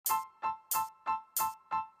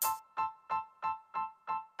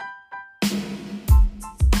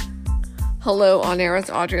Hello, On Air with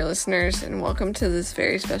Audrey listeners, and welcome to this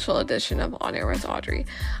very special edition of On Air with Audrey.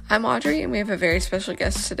 I'm Audrey, and we have a very special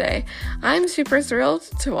guest today. I'm super thrilled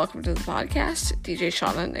to welcome to the podcast DJ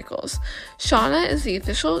Shauna Nichols. Shauna is the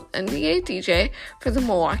official NBA DJ for the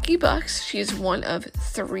Milwaukee Bucks. She's one of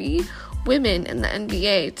 3 women in the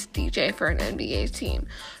NBA to DJ for an NBA team.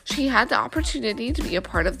 She had the opportunity to be a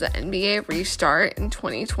part of the NBA restart in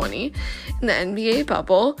 2020 in the NBA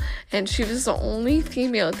bubble, and she was the only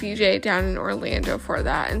female DJ down in Orlando for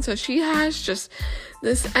that. And so she has just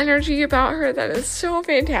this energy about her that is so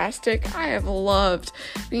fantastic. I have loved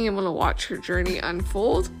being able to watch her journey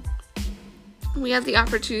unfold. We had the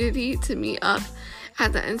opportunity to meet up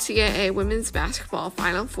at the NCAA Women's Basketball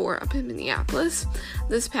Final Four up in Minneapolis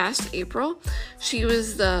this past April. She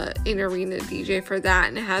was the in-arena DJ for that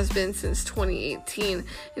and has been since 2018.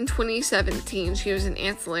 In 2017, she was an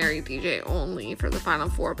ancillary DJ only for the Final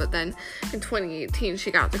Four, but then in 2018, she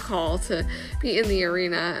got the call to be in the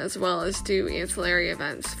arena as well as do ancillary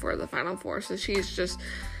events for the Final Four. So she's just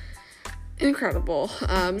incredible.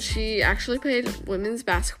 She actually played women's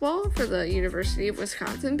basketball for the University of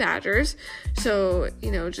Wisconsin Badgers. So,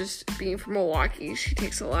 just being from Milwaukee, she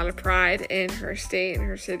takes a lot of pride in her state and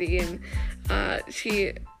her city, and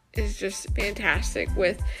she is just fantastic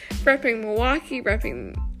with repping Milwaukee,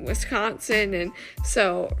 repping Wisconsin, and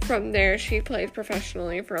so from there she played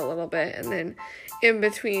professionally for a little bit, and then in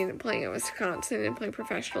between playing at Wisconsin and playing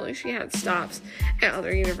professionally, she had stops at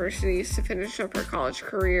other universities to finish up her college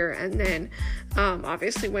career, and then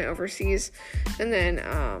obviously went overseas, and then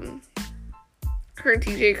her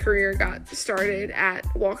DJ career got started at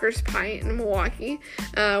Walker's Pint in Milwaukee,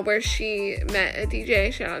 where she met a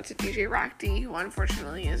DJ. Shout out to DJ Rock D, who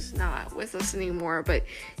unfortunately is not with us anymore, but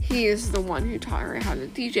he is the one who taught her how to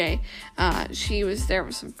DJ. She was there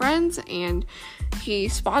with some friends, and he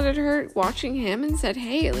spotted her watching him and said,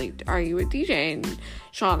 "Hey, are you a DJ?" And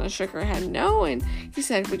Shauna shook her head no, and he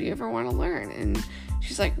said, "Would you ever want to learn?" And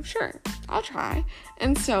she's like, "Sure, I'll try."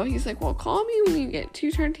 And so he's like, "Well, call me when you get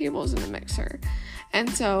 2 turntables and a mixer." And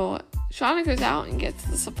so Shauna goes out and gets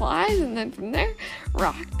the supplies, and then from there,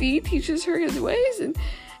 Rock D teaches her his ways and,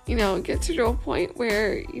 gets her to a point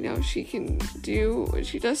where, she can do what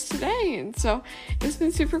she does today. And so it's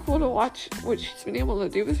been super cool to watch what she's been able to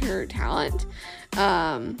do with her talent.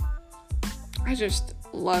 I just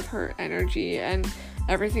love her energy and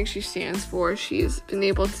everything she stands for. She's been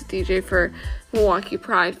able to DJ for Milwaukee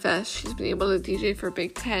Pride Fest. She's been able to DJ for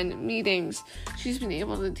Big Ten meetings. She's been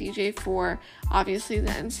able to DJ for, obviously,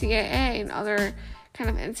 the NCAA and other kind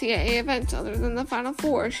of NCAA events other than the Final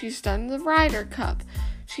Four. She's done the Ryder Cup.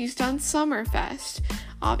 She's done Summerfest.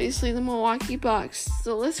 Obviously, the Milwaukee Bucks.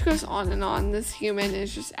 The list goes on and on. This human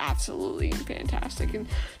is just absolutely fantastic. And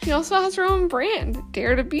she also has her own brand,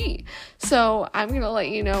 Dare to Be. So I'm going to let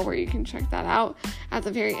you know where you can check that out at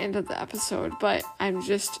the very end of the episode. But I'm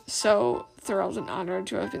just so thrilled and honored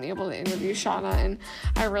to have been able to interview Shauna. And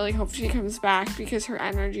I really hope she comes back because her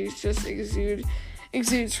energy just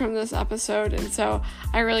exudes from this episode. And so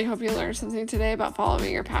I really hope you learned something today about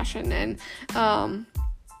following your passion. And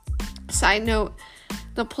side note,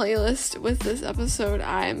 the playlist with this episode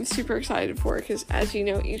I'm super excited for because, as you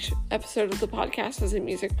know, each episode of the podcast has a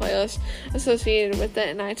music playlist associated with it,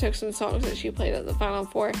 and I took some songs that she played at the Final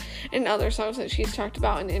Four and other songs that she's talked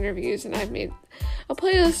about in interviews, and I've made a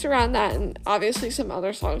playlist around that, and obviously some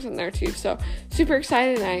other songs in there too. So super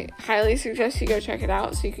excited, and I highly suggest you go check it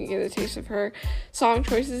out so you can get a taste of her song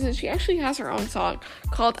choices. And she actually has her own song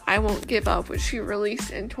called I Won't Give Up, which she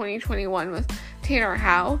released in 2021 with Tanner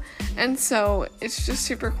Howe, and so it's just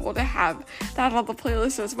super cool to have that on the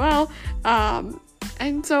playlist as well.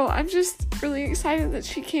 And so I'm just really excited that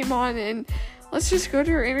she came on, and let's just go to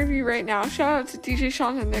her interview right now. Shout out to DJ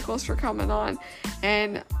Shauna Nichols for coming on,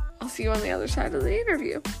 and I'll see you on the other side of the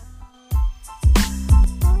interview.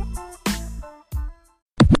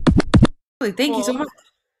 Thank you so much.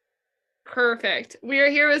 Perfect. We are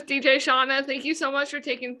here with DJ Shauna. Thank you so much for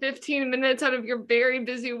taking 15 minutes out of your very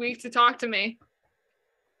busy week to talk to me.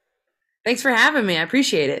 Thanks for having me. I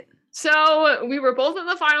appreciate it. So we were both in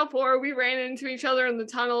the Final Four. We ran into each other in the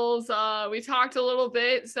tunnels. We talked a little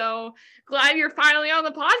bit. So glad you're finally on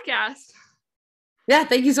the podcast. Yeah,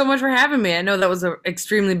 thank you so much for having me. I know that was an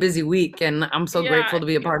extremely busy week, and I'm so grateful to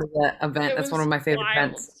be a part of that event. That's one of my favorite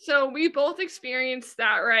events. So we both experienced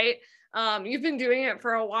that, right? You've been doing it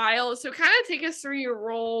for a while. So kind of take us through your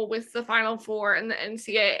role with the Final Four and the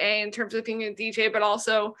NCAA in terms of being a DJ, but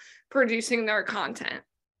also producing their content.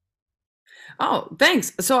 Oh,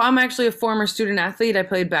 thanks. So I'm actually a former student athlete. I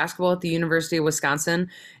played basketball at the University of Wisconsin.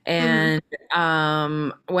 And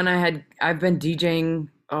I've been DJing,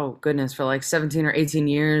 oh goodness, for like 17 or 18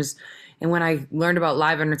 years. And when I learned about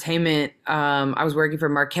live entertainment, I was working for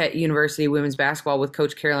Marquette University women's basketball with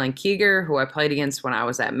Coach Caroline Keeger, who I played against when I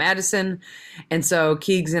was at Madison. And so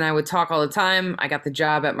Keegs and I would talk all the time. I got the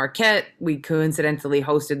job at Marquette. We coincidentally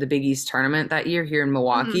hosted the Big East tournament that year here in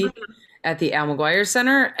Milwaukee at the Al McGuire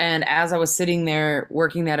Center. And as I was sitting there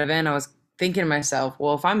working that event, I was thinking to myself,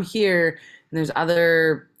 well, if I'm here and there's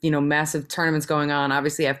other, massive tournaments going on,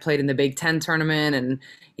 obviously I've played in the Big Ten tournament and,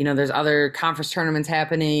 there's other conference tournaments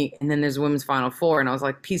happening, and then there's a women's Final Four. And I was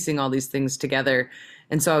like piecing all these things together.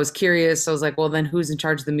 And so I was curious. I was like, well, then who's in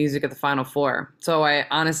charge of the music at the Final Four? So I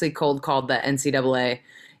honestly cold called the NCAA,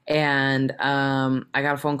 and I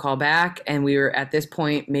got a phone call back, and we were at this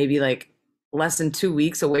point maybe like less than 2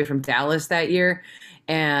 weeks away from Dallas that year.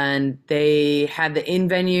 And they had the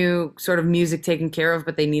in-venue sort of music taken care of,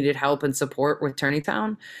 but they needed help and support with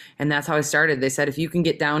Tourneytown. And that's how I started. They said, if you can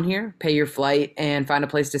get down here, pay your flight, and find a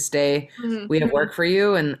place to stay, we have work for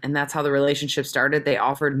you. And that's how the relationship started. They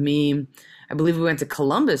offered me, I believe we went to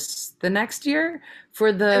Columbus the next year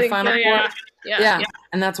for the Final Four. Yeah.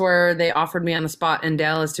 And that's where they offered me on the spot in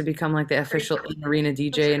Dallas to become like the official arena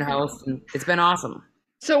DJ in-house. And it's been awesome.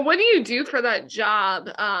 So what do you do for that job?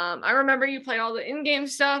 I remember you play all the in-game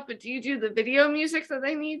stuff, but do you do the video music that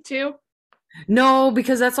they need too? No,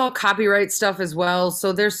 because that's all copyright stuff as well.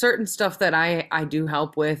 So there's certain stuff that I do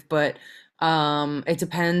help with, but it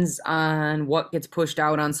depends on what gets pushed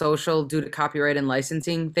out on social due to copyright and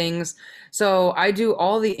licensing things. So I do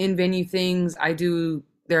all the in-venue things.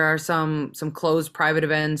 There are some closed private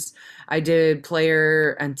events. I did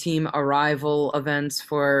player and team arrival events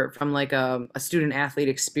from like a student athlete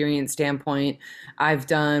experience standpoint. I've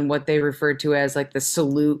done what they refer to as like the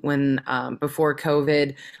salute when before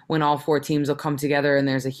COVID, when all 4 teams will come together and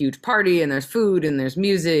there's a huge party and there's food and there's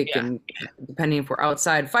music and depending if we're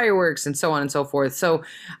outside, fireworks and so on and so forth. So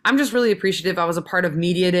I'm just really appreciative. I was a part of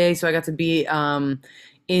Media Day, so I got to be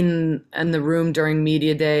in the room during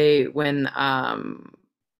Media Day when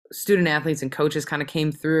student athletes and coaches kind of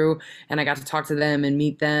came through, and I got to talk to them and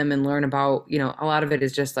meet them and learn about, a lot of it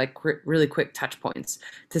is just like really quick touch points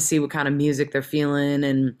to see what kind of music they're feeling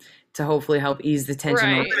and to hopefully help ease the tension.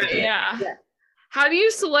 Right. Yeah. How do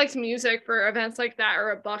you select music for events like that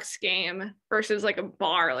or a Bucks game versus like a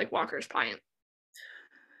bar like Walker's Pint?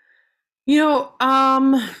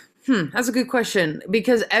 That's a good question,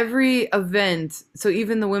 because every event, so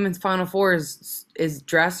even the women's Final Four is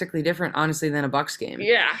drastically different, honestly, than a Bucks game.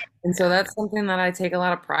 Yeah. And so that's something that I take a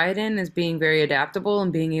lot of pride in, is being very adaptable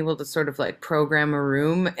and being able to sort of like program a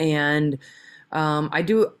room. And I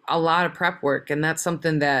do a lot of prep work, and that's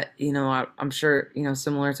something that, I'm sure,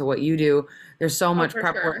 similar to what you do, there's so much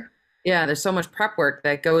prep work. Yeah, there's so much prep work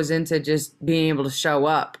that goes into just being able to show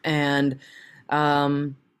up. And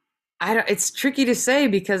it's tricky to say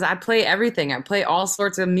because I play everything. I play all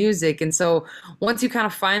sorts of music. And so once you kind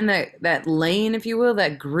of find that lane, if you will,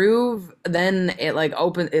 that groove, then it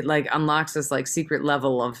unlocks this like secret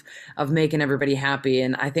level of making everybody happy.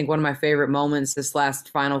 And I think one of my favorite moments this last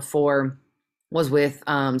Final Four was with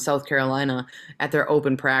South Carolina at their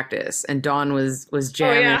open practice, and Dawn was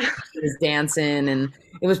jamming, she was dancing, and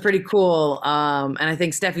it was pretty cool. And I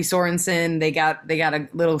think Steffi Sorensen, they got a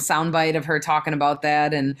little soundbite of her talking about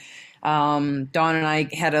that, and Dawn and I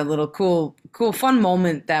had a little cool, fun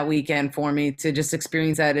moment that weekend for me to just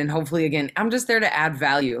experience that. And hopefully, again, I'm just there to add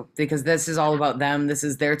value because this is all about them. This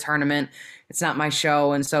is their tournament. It's not my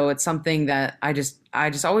show. And so it's something that I just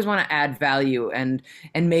always want to add value and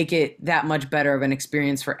make it that much better of an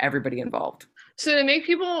experience for everybody involved. So to make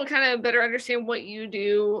people kind of better understand what you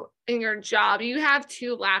do in your job, you have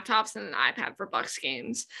 2 laptops and an iPad for Bucks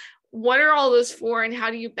games. What are all those for, and how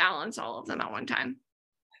do you balance all of them at one time?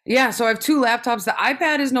 Yeah, so I have 2 laptops. The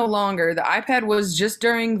iPad is no longer. The iPad was just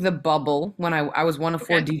during the bubble when I was one of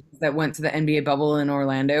 4 DJs that went to the NBA bubble in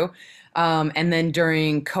Orlando. And then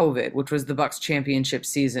during COVID, which was the Bucks championship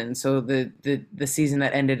season. So the season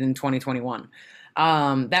that ended in 2021.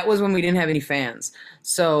 That was when we didn't have any fans.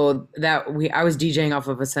 So I was DJing off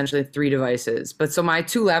of essentially 3 devices. But so my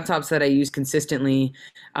 2 laptops that I use consistently,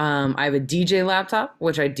 I have a DJ laptop,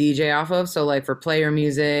 which I DJ off of. So like for player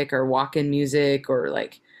music or walk-in music or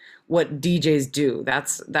like what DJs do.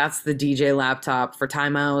 That's the DJ laptop for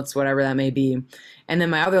timeouts, whatever that may be. And then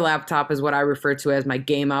my other laptop is what I refer to as my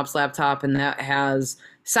Game Ops laptop, and that has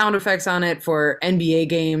sound effects on it for NBA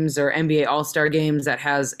games or NBA All-Star games. That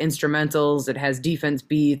has instrumentals, it has defense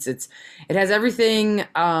beats, it has everything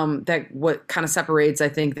that what kind of separates, I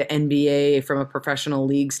think, the NBA from a professional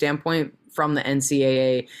league standpoint from the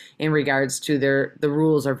NCAA in regards to the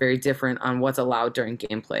rules are very different on what's allowed during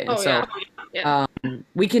gameplay. And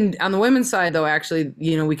we can, on the women's side though, actually,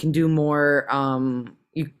 we can do more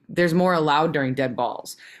there's more allowed during dead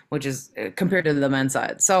balls, which is compared to the men's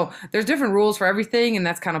side. So there's different rules for everything, and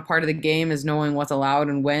that's kind of part of the game is knowing what's allowed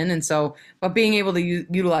and when. And so, but being able to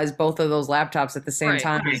utilize both of those laptops at the same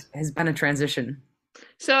time has been a transition.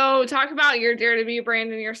 So talk about your Dare to Be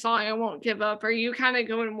brand and your song I Won't Give Up. Are you kind of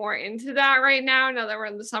going more into that right now that we're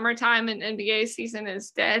in the summertime and NBA season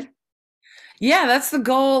is dead? Yeah, that's the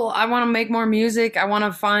goal. I want to make more music. I want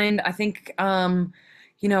to find, I think, I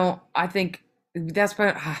think that's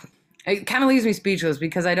what it kind of leaves me speechless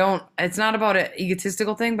because it's not about an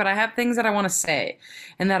egotistical thing, but I have things that I want to say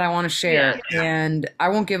and that I want to share. Yeah. And I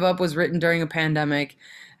Won't Give Up was written during a pandemic.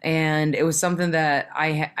 And it was something that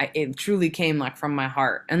it truly came like from my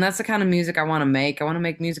heart. And that's the kind of music I want to make. I want to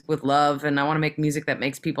make music with love, and I want to make music that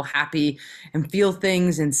makes people happy and feel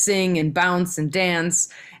things and sing and bounce and dance.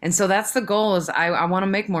 And so that's the goal is I want to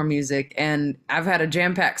make more music. And I've had a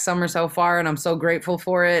jam-packed summer so far, and I'm so grateful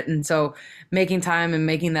for it. And so making time and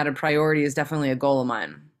making that a priority is definitely a goal of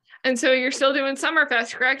mine. And so you're still doing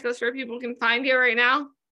Summerfest, correct? That's where people can find you right now?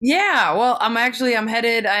 Yeah. Well, I'm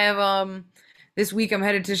headed. I have this week I'm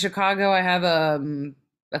headed to Chicago. I have a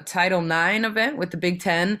Title IX event with the Big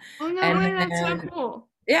Ten. Oh no, that's so cool.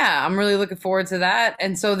 Yeah, I'm really looking forward to that.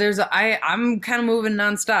 And so I'm kind of moving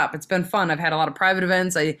nonstop. It's been fun. I've had a lot of private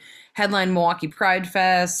events. I headlined Milwaukee Pride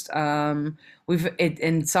Fest. And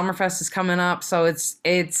Summerfest is coming up. So it's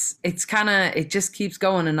kind of, it just keeps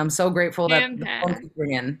going. And I'm so grateful that the fun keeps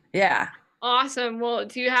bringing. Yeah. Awesome. Well,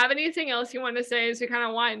 do you have anything else you want to say as we kind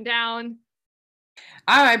of wind down?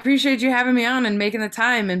 I appreciate you having me on and making the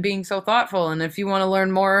time and being so thoughtful. And if you want to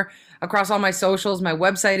learn more across all my socials, my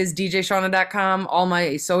website is djshawna.com. All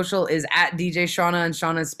my social is at djshawna, and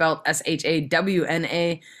Shawna is spelled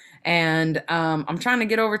SHAWNA. And I'm trying to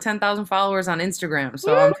get over 10,000 followers on Instagram.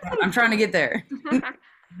 So I'm trying to get there.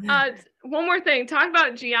 One more thing. Talk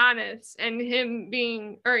about Giannis and him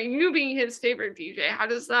being, or you being his favorite DJ. How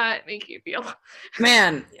does that make you feel?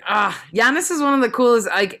 Man, Giannis is one of the coolest,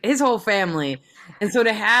 like his whole family. And so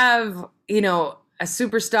to have, a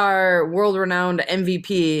superstar, world-renowned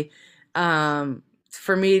MVP,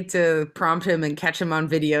 for me to prompt him and catch him on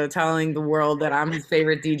video telling the world that I'm his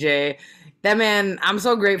favorite DJ, that man, I'm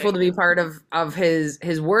so grateful to be part of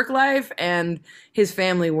his work life and his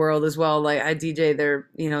family world as well. Like I DJ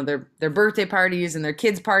their birthday parties and their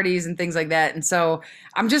kids' parties and things like that. And so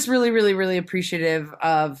I'm just really, really, really appreciative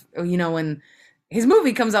of, when his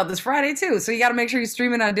movie comes out this Friday too. So you got to make sure you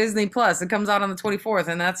stream it on Disney Plus. It comes out on the 24th.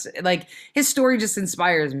 And that's like, his story just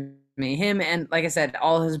inspires me. Him and, like I said,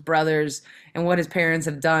 all his brothers and what his parents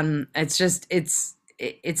have done. It's just,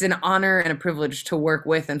 it's an honor and a privilege to work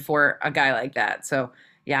with and for a guy like that. So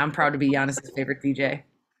yeah, I'm proud to be Giannis's favorite DJ.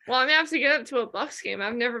 Well, I'm gonna have to get up to a Bucks game.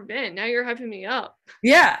 I've never been. Now you're hyping me up.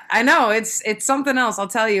 Yeah, I know. It's something else. I'll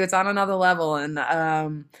tell you, it's on another level.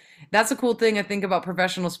 And that's a cool thing I think about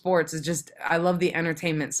professional sports is just I love the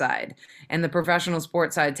entertainment side, and the professional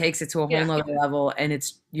sports side takes it to a whole other level. And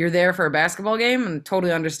you're there for a basketball game and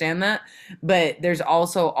totally understand that, but there's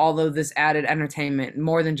also all of this added entertainment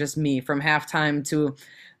more than just me from halftime to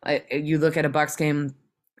you look at a Bucks game.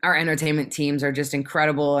 Our entertainment teams are just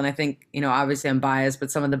incredible. And I think, obviously I'm biased, but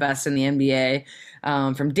some of the best in the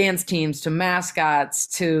NBA, from dance teams to mascots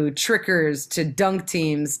to trickers to dunk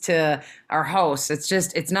teams to our hosts. It's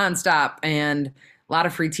nonstop, and a lot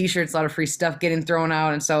of free t-shirts, a lot of free stuff getting thrown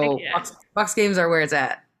out. And so Bucks games are where it's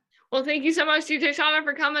at. Well, thank you so much, DJ Shawna,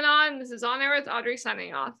 for coming on. This is On Air with Audrey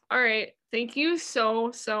signing off. All right. Thank you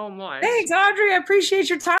so, so much. Thanks, Audrey. I appreciate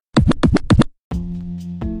your time.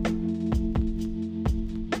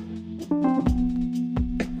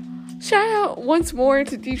 Shout out once more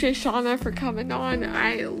to DJ Shawna for coming on.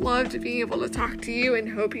 I loved being able to talk to you and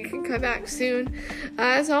hope you can come back soon.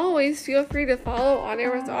 As always, feel free to follow On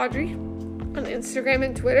Air with Audrey on Instagram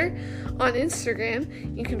and Twitter. On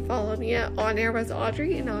Instagram, you can follow me at On Air with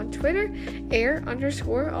Audrey, and on Twitter,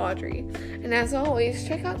 air_Audrey. And as always,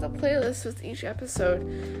 check out the playlist with each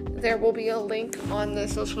episode. There will be a link on the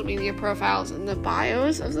social media profiles in the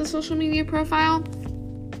bios of the social media profile.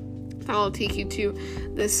 That'll take you to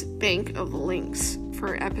this bank of links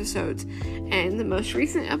for episodes, and the most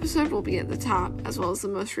recent episode will be at the top, as well as the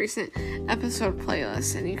most recent episode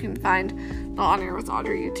playlist, and you can find the On Air with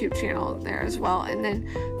Audrey YouTube channel there as well. And then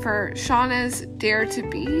for Shawna's Dare to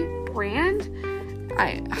Be brand,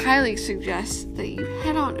 I highly suggest that you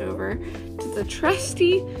head on over to the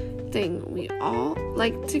trusty thing we all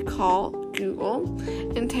like to call Google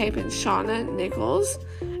and type in Shawna Nichols,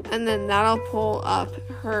 and then that'll pull up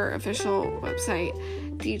her official website,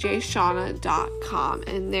 djshauna.com,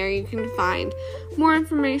 and there you can find more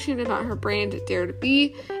information about her brand Dare to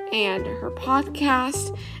Be and her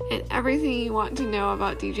podcast and everything you want to know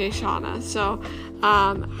about DJ Shauna. So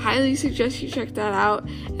highly suggest you check that out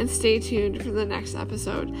and stay tuned for the next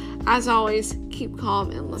episode. As always, keep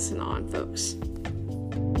calm and listen on, folks.